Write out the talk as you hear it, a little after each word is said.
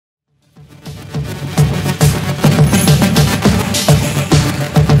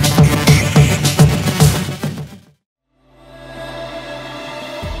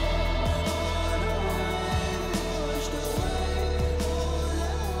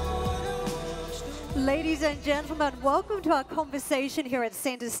Ladies and gentlemen, welcome to our conversation here at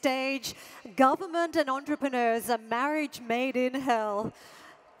Center Stage. Government and entrepreneurs, a marriage made in hell.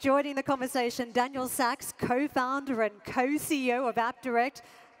 Joining the conversation, Daniel Sachs, co-founder and co-CEO of AppDirect.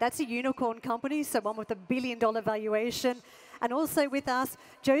 That's a unicorn company, so one with a $1 billion valuation. And also with us,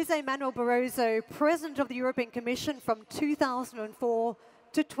 José Manuel Barroso, President of the European Commission from 2004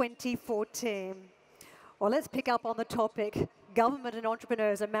 to 2014. Well, let's pick up on the topic, government and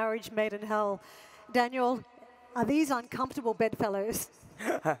entrepreneurs, a marriage made in hell. Daniel, are these uncomfortable bedfellows?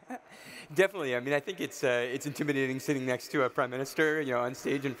 Definitely. I mean, I think it's intimidating sitting next to a prime minister, on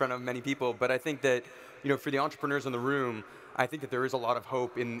stage in front of many people. But I think that, for the entrepreneurs in the room, I think that there is a lot of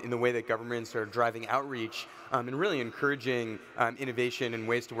hope in the way that governments are driving outreach and really encouraging innovation and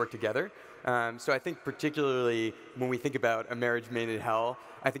ways to work together. So I think particularly when we think about a marriage made in hell,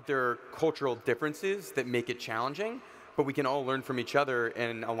 I think there are cultural differences that make it challenging. But we can all learn from each other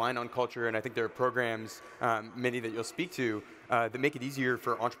and align on culture, and I think there are programs, many that you'll speak to, that make it easier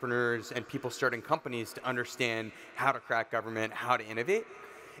for entrepreneurs and people starting companies to understand how to crack government, how to innovate.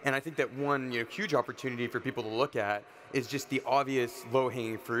 And I think that one huge opportunity for people to look at is just the obvious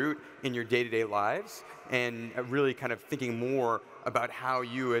low-hanging fruit in your day-to-day lives, and really kind of thinking more about how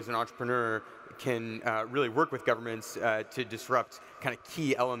you as an entrepreneur can really work with governments to disrupt kind of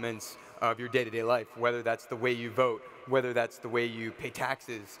key elements of your day-to-day life, whether that's the way you vote, whether that's the way you pay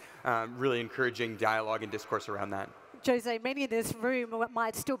taxes, really encouraging dialogue and discourse around that. José, many in this room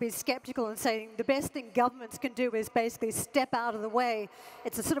might still be skeptical and saying the best thing governments can do is basically step out of the way.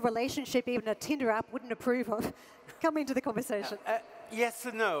 It's a sort of relationship even a Tinder app wouldn't approve of. Come into the conversation. Yes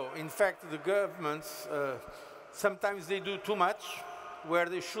and no. In fact, the governments, sometimes they do too much where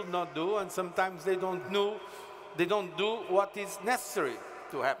they should not do, and sometimes they don't do what is necessary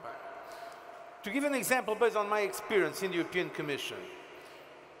to happen. To give an example based on my experience in the European Commission,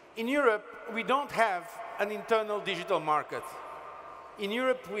 in Europe, we don't have an internal digital market. In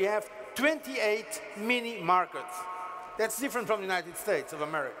Europe, we have 28 mini markets. That's different from the United States of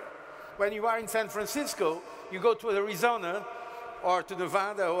America. When you are in San Francisco, you go to Arizona, or to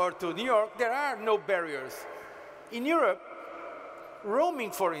Nevada, or to New York, there are no barriers. In Europe,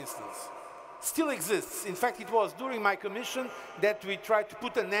 roaming, for instance, still exists. In fact, it was during my commission that we tried to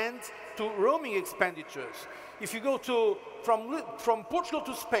put an end to roaming expenditures. If you go from Portugal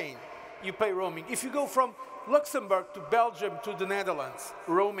to Spain, you pay roaming. If you go from Luxembourg to Belgium to the Netherlands,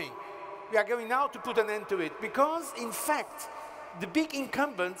 roaming. We are going now to put an end to it because, in fact, the big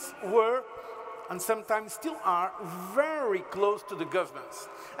incumbents were, and sometimes still are, very close to the governments.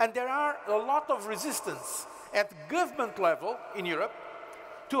 And there are a lot of resistance at government level in Europe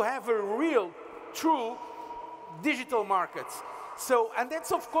to have a real, true digital markets. So, and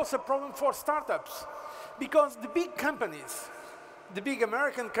that's of course a problem for startups, because the big companies, the big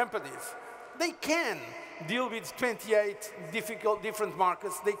American companies, they can deal with 28 different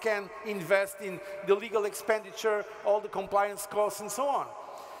markets. They can invest in the legal expenditure, all the compliance costs, and so on.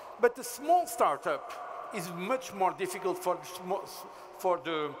 But the small startup is much more difficult for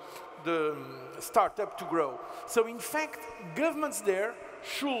the startup to grow. So in fact, governments there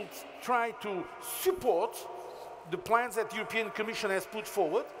should try to support the plans that the European Commission has put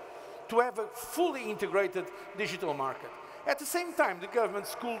forward to have a fully integrated digital market. At the same time, the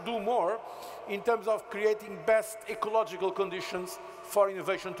governments could do more in terms of creating best ecological conditions for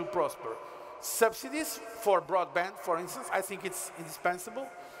innovation to prosper. Subsidies for broadband, for instance, I think it's indispensable.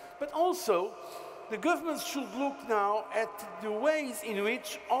 But also, the governments should look now at the ways in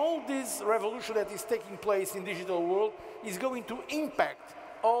which all this revolution that is taking place in the digital world is going to impact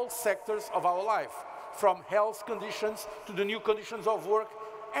all sectors of our life, from health conditions to the new conditions of work.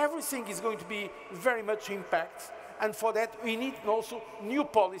 Everything is going to be very much impacted, and for that we need also new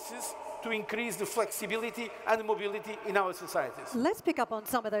policies to increase the flexibility and the mobility in our societies. Let's pick up on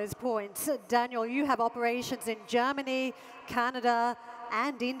some of those points. Daniel, you have operations in Germany, Canada,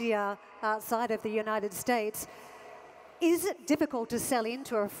 and India outside of the United States. Is it difficult to sell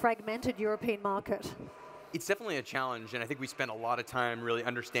into a fragmented European market? It's definitely a challenge, and I think we spend a lot of time really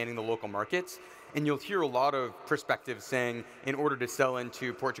understanding the local markets. And you'll hear a lot of perspectives saying, in order to sell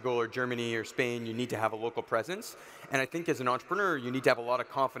into Portugal or Germany or Spain, you need to have a local presence. And I think as an entrepreneur, you need to have a lot of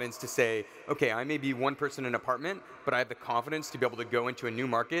confidence to say, okay, I may be one person in an apartment, but I have the confidence to be able to go into a new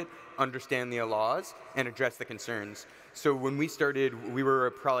market, understand the laws, and address the concerns. So when we started, we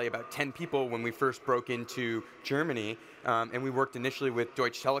were probably about 10 people when we first broke into Germany, and we worked initially with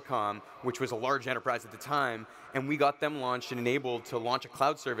Deutsche Telekom, which was a large enterprise at the time, and we got them launched and enabled to launch a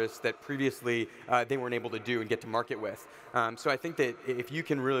cloud service that previously they weren't able to do and get to market with. So I think that if you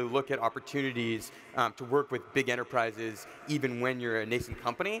can really look at opportunities to work with big enterprises, even when you're a nascent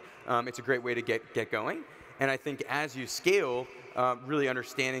company, it's a great way to get going. And I think as you scale, really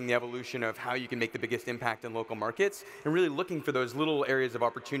understanding the evolution of how you can make the biggest impact in local markets, and really looking for those little areas of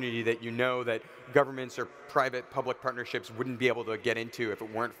opportunity that you know that governments or private-public partnerships wouldn't be able to get into if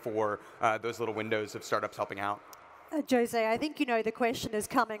it weren't for those little windows of startups helping out. José, I think you know the question is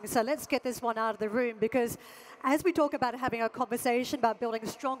coming, so let's get this one out of the room, because as we talk about having a conversation about building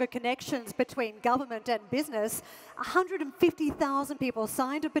stronger connections between government and business, 150,000 people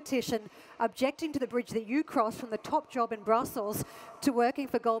signed a petition objecting to the bridge that you crossed from the top job in Brussels to working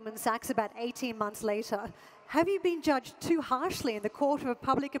for Goldman Sachs about 18 months later. Have you been judged too harshly in the court of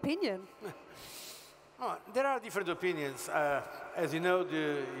public opinion? Oh, there are different opinions. As you know,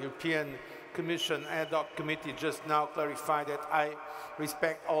 the European Commission ad hoc committee just now clarified that I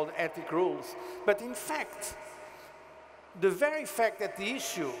respect all the ethic rules. But in fact, the very fact that the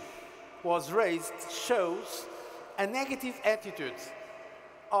issue was raised shows a negative attitude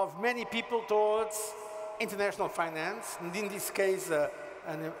of many people towards international finance, and in this case, a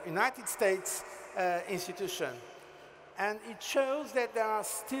United States institution. And it shows that there are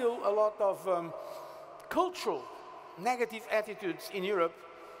still a lot of cultural negative attitudes in Europe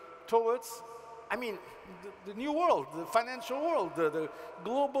towards, I mean, the new world, the financial world, the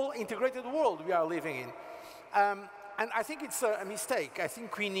global integrated world we are living in. And I think it's a mistake. I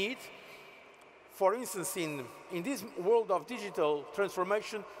think we need, for instance, in this world of digital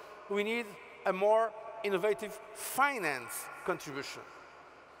transformation, we need a more innovative finance contribution.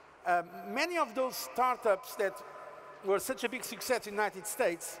 Many of those startups that were such a big success in the United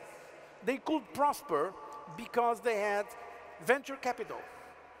States, they could prosper because they had venture capital.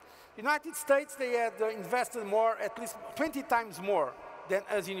 United States, they had invested more, at least 20 times more than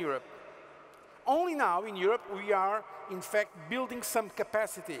us in Europe. Only now in Europe we are, in fact, building some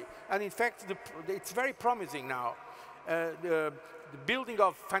capacity. And in fact, it's very promising now, the building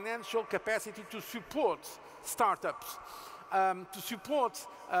of financial capacity to support startups, to support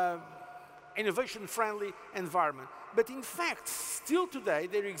innovation-friendly environment. But in fact, still today,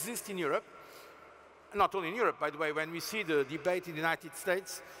 there exists in Europe, not only in Europe, by the way, when we see the debate in the United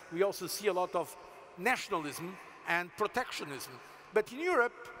States, we also see a lot of nationalism and protectionism. But in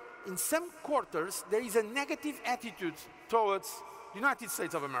Europe, in some quarters, there is a negative attitude towards the United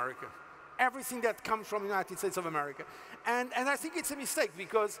States of America. Everything that comes from the United States of America. And I think it's a mistake,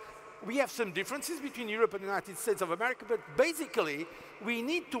 because we have some differences between Europe and the United States of America, but basically, we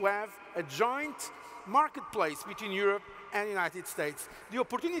need to have a joint marketplace between Europe and the United States. The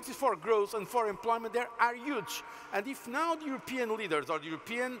opportunities for growth and for employment there are huge. And if now the European leaders or the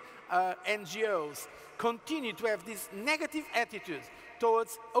European NGOs continue to have this negative attitude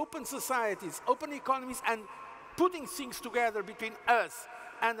towards open societies, open economies, and putting things together between us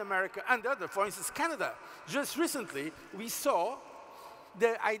and America and other, for instance, Canada. Just recently, we saw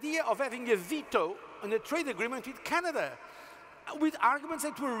the idea of having a veto on a trade agreement with Canada, with arguments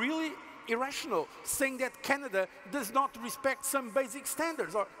that were really irrational, saying that Canada does not respect some basic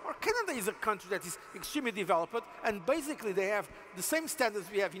standards, or Canada is a country that is extremely developed, and basically they have the same standards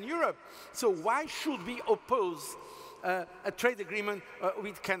we have in Europe. So why should we oppose a trade agreement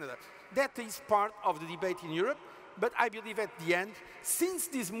with Canada? That is part of the debate in Europe, but I believe at the end, since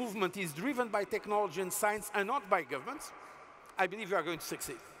this movement is driven by technology and science and not by governments, I believe we are going to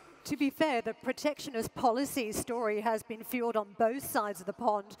succeed. To be fair, the protectionist policy story has been fueled on both sides of the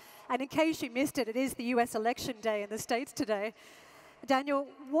pond. And in case you missed it, it is the US election day in the States today. Daniel,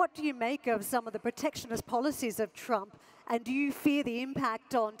 what do you make of some of the protectionist policies of Trump? And do you fear the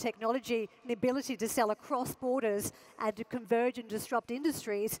impact on technology and the ability to sell across borders and to converge and disrupt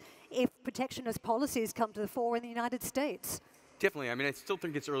industries if protectionist policies come to the fore in the United States? Definitely. I mean, I still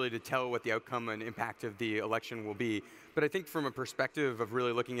think it's early to tell what the outcome and impact of the election will be. But I think from a perspective of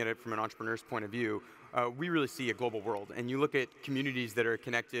really looking at it from an entrepreneur's point of view, we really see a global world. And you look at communities that are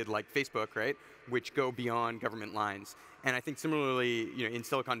connected like Facebook, right, which go beyond government lines. And I think similarly, in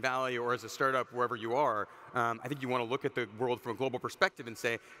Silicon Valley or as a startup, wherever you are, I think you want to look at the world from a global perspective and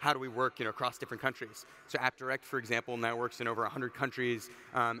say, how do we work across different countries? So AppDirect, for example, now works in over 100 countries,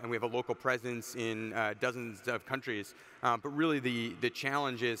 and we have a local presence in dozens of countries. But really the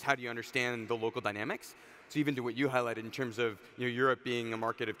challenge is, how do you understand the local dynamics? So even to what you highlighted in terms of Europe being a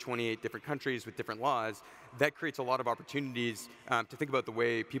market of 28 different countries with different laws, that creates a lot of opportunities to think about the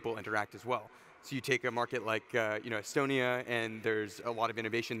way people interact as well. So you take a market like Estonia, and there's a lot of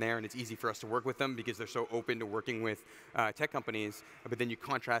innovation there, and it's easy for us to work with them because they're so open to working with tech companies. But then you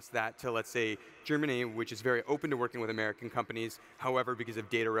contrast that to, let's say, Germany, which is very open to working with American companies. However, because of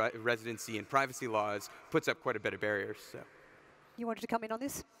data residency and privacy laws, puts up quite a bit of barriers. So. You wanted to come in on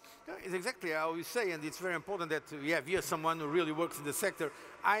this? Yeah, it's exactly how you say, and it's very important that we have here someone who really works in the sector.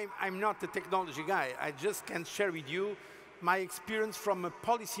 I'm not a technology guy. I just can share with you my experience from a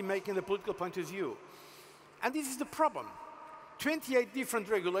policy-making and a political point of view. And this is the problem. 28 different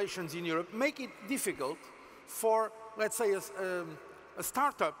regulations in Europe make it difficult for, let's say, a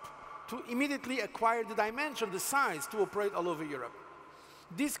startup to immediately acquire the dimension, the size, to operate all over Europe.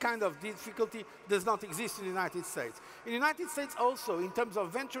 This kind of difficulty does not exist in the United States. In the United States also, in terms of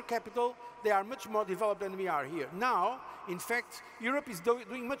venture capital, they are much more developed than we are here. Now, in fact, Europe is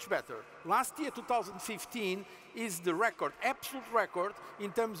doing much better. Last year, 2015, is the record, absolute record,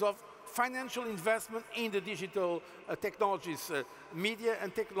 in terms of financial investment in the digital technologies, media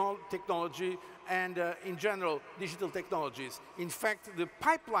and technology, and in general, digital technologies. In fact, the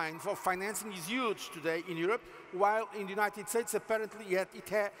pipeline for financing is huge today in Europe, while in the United States, apparently, yet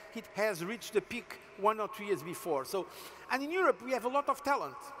it has reached the peak 1 or 2 years before. So, and in Europe, we have a lot of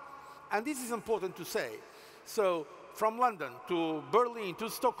talent. And this is important to say. So, from London to Berlin to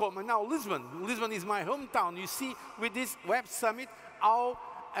Stockholm, and now Lisbon. Lisbon is my hometown. You see, with this Web Summit, how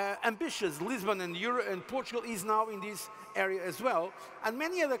ambitious Lisbon and Portugal is now in this area as well. And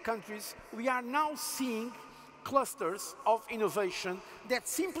many other countries, we are now seeing clusters of innovation that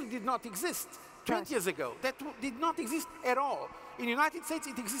simply did not exist 20 years ago. That did not exist at all. In the United States,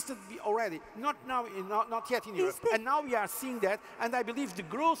 it existed already, not yet in Europe. And now we are seeing that, and I believe the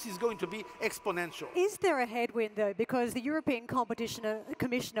growth is going to be exponential. Is there a headwind, though? Because the European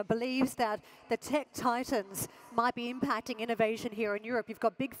Commissioner believes that the tech titans might be impacting innovation here in Europe. You've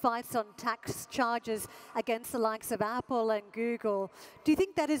got big fights on tax charges against the likes of Apple and Google. Do you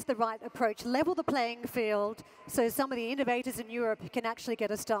think that is the right approach? Level the playing field so some of the innovators in Europe can actually get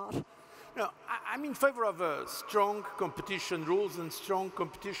a start? No, I'm in favor of strong competition rules and strong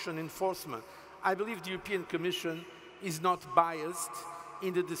competition enforcement. I believe the European Commission is not biased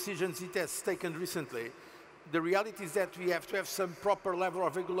in the decisions it has taken recently. The reality is that we have to have some proper level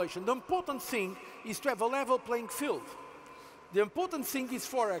of regulation. The important thing is to have a level playing field. The important thing is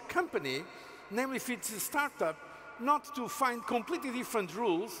for a company, namely if it's a startup, not to find completely different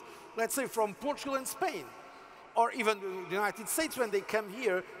rules, let's say from Portugal and Spain, or even the United States when they come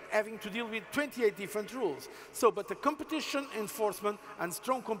here, having to deal with 28 different rules. So, but the competition enforcement and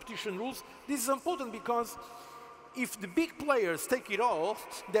strong competition rules, this is important because if the big players take it all,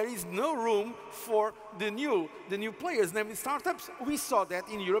 there is no room for the new players, namely startups. We saw that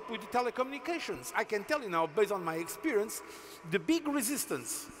in Europe with the telecommunications. I can tell you now, based on my experience, the big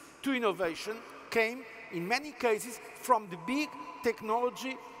resistance to innovation came, in many cases, from the big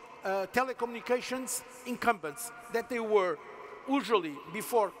technology telecommunications incumbents, that they were usually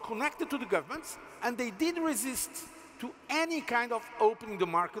before connected to the governments, and they did resist to any kind of opening the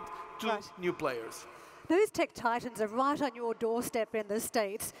market to new players. Those tech titans are right on your doorstep in the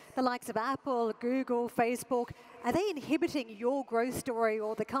States, the likes of Apple, Google, Facebook. Are they inhibiting your growth story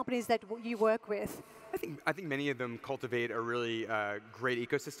or the companies that you work with? I think many of them cultivate a really great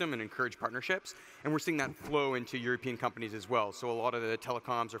ecosystem and encourage partnerships, and we're seeing that flow into European companies as well. So a lot of the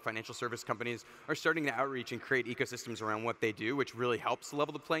telecoms or financial service companies are starting to outreach and create ecosystems around what they do, which really helps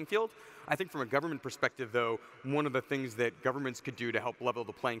level the playing field. I think from a government perspective, though, one of the things that governments could do to help level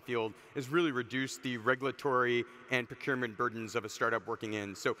the playing field is really reduce the regulatory and procurement burdens of a startup working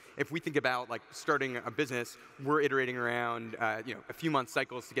in. So if we think about like starting a business, we're iterating around a few month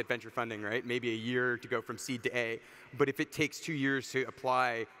cycles to get venture funding, right? Maybe a year to go from seed to A. But if it takes 2 years to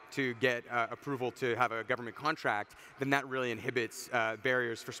apply to get approval to have a government contract, then that really inhibits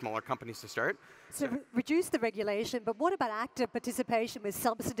barriers for smaller companies to start. So reduce the regulation, but what about active participation with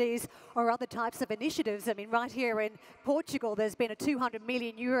subsidies or other types of initiatives? I mean, right here in Portugal, there's been a €200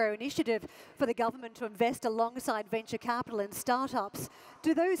 million initiative for the government to invest alongside venture capital in startups.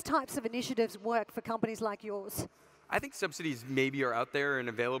 Do those types of initiatives work for companies like yours? I think subsidies maybe are out there and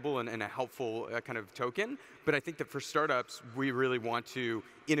available and a helpful kind of token, but I think that for startups, we really want to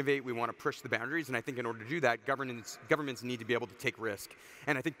innovate, we want to push the boundaries, and I think in order to do that, governments need to be able to take risk.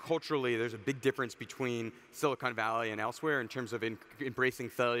 And I think culturally, there's a big difference between Silicon Valley and elsewhere in terms of embracing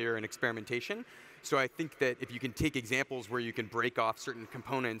failure and experimentation. So I think that if you can take examples where you can break off certain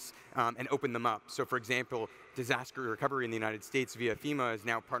components and open them up. So for example, disaster recovery in the United States via FEMA is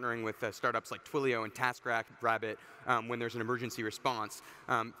now partnering with startups like Twilio and TaskRabbit when there's an emergency response.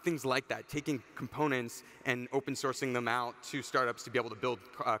 Things like that, taking components and open sourcing them out to startups to be able to build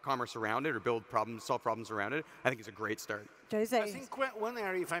commerce around it or solve problems around it, I think is a great start. José. I think one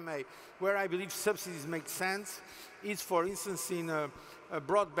area, if I may, where I believe subsidies make sense is, for instance, in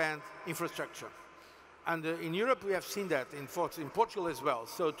broadband infrastructure. And in Europe, we have seen that, in Portugal as well.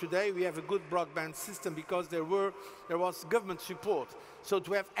 So today, we have a good broadband system because there was government support, so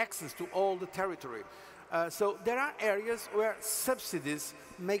to have access to all the territory. So there are areas where subsidies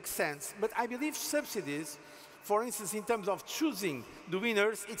make sense. But I believe subsidies, for instance, in terms of choosing the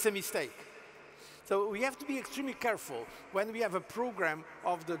winners, it's a mistake. So we have to be extremely careful when we have a program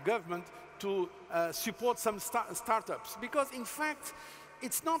of the government to support some startups. Because, in fact,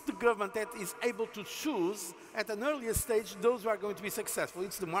 it's not the government that is able to choose at an earlier stage those who are going to be successful.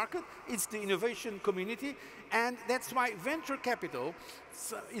 It's the market, it's the innovation community, and that's why venture capital,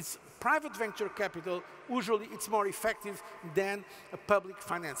 it's private venture capital, usually it's more effective than public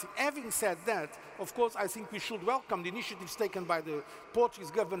financing. Having said that, of course, I think we should welcome the initiatives taken by the Portuguese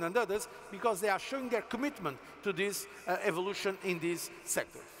government and others because they are showing their commitment to this evolution in this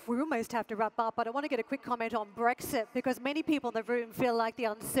sector. We almost have to wrap up, but I want to get a quick comment on Brexit because many people in the room feel like the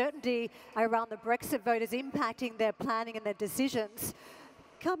uncertainty around the Brexit vote is impacting their planning and their decisions.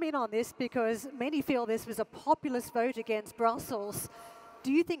 Come in on this because many feel this was a populist vote against Brussels.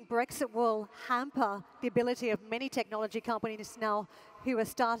 Do you think Brexit will hamper the ability of many technology companies now who are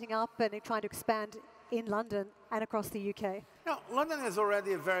starting up and trying to expand in London and across the UK? Now, London has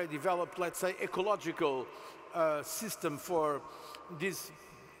already a very developed, let's say, ecological system for this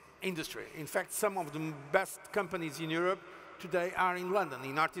industry. In fact, some of the best companies in Europe today are in London.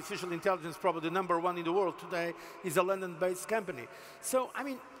 In artificial intelligence, probably the #1 in the world today is a London-based company. So, I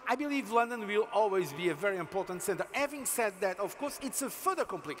mean, I believe London will always be a very important center. Having said that, of course, it's a further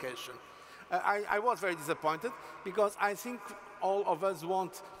complication. I was very disappointed because I think all of us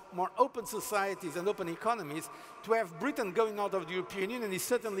want more open societies and open economies. To have Britain going out of the European Union is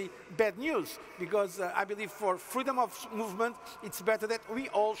certainly bad news because I believe for freedom of movement, it's better that we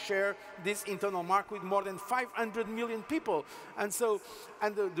all share this internal market with more than 500 million people. And so,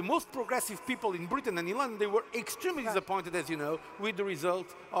 the most progressive people in Britain and in London, they were extremely disappointed, as you know, with the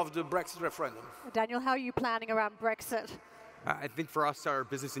result of the Brexit referendum. Daniel, how are you planning around Brexit? I think for us, our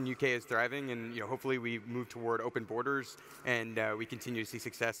business in UK is thriving, and hopefully we move toward open borders, and we continue to see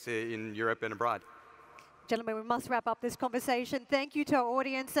success in Europe and abroad. Gentlemen, we must wrap up this conversation. Thank you to our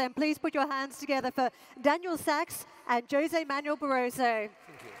audience, and please put your hands together for Daniel Sachs and José Manuel Barroso. Thank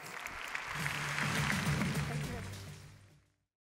you.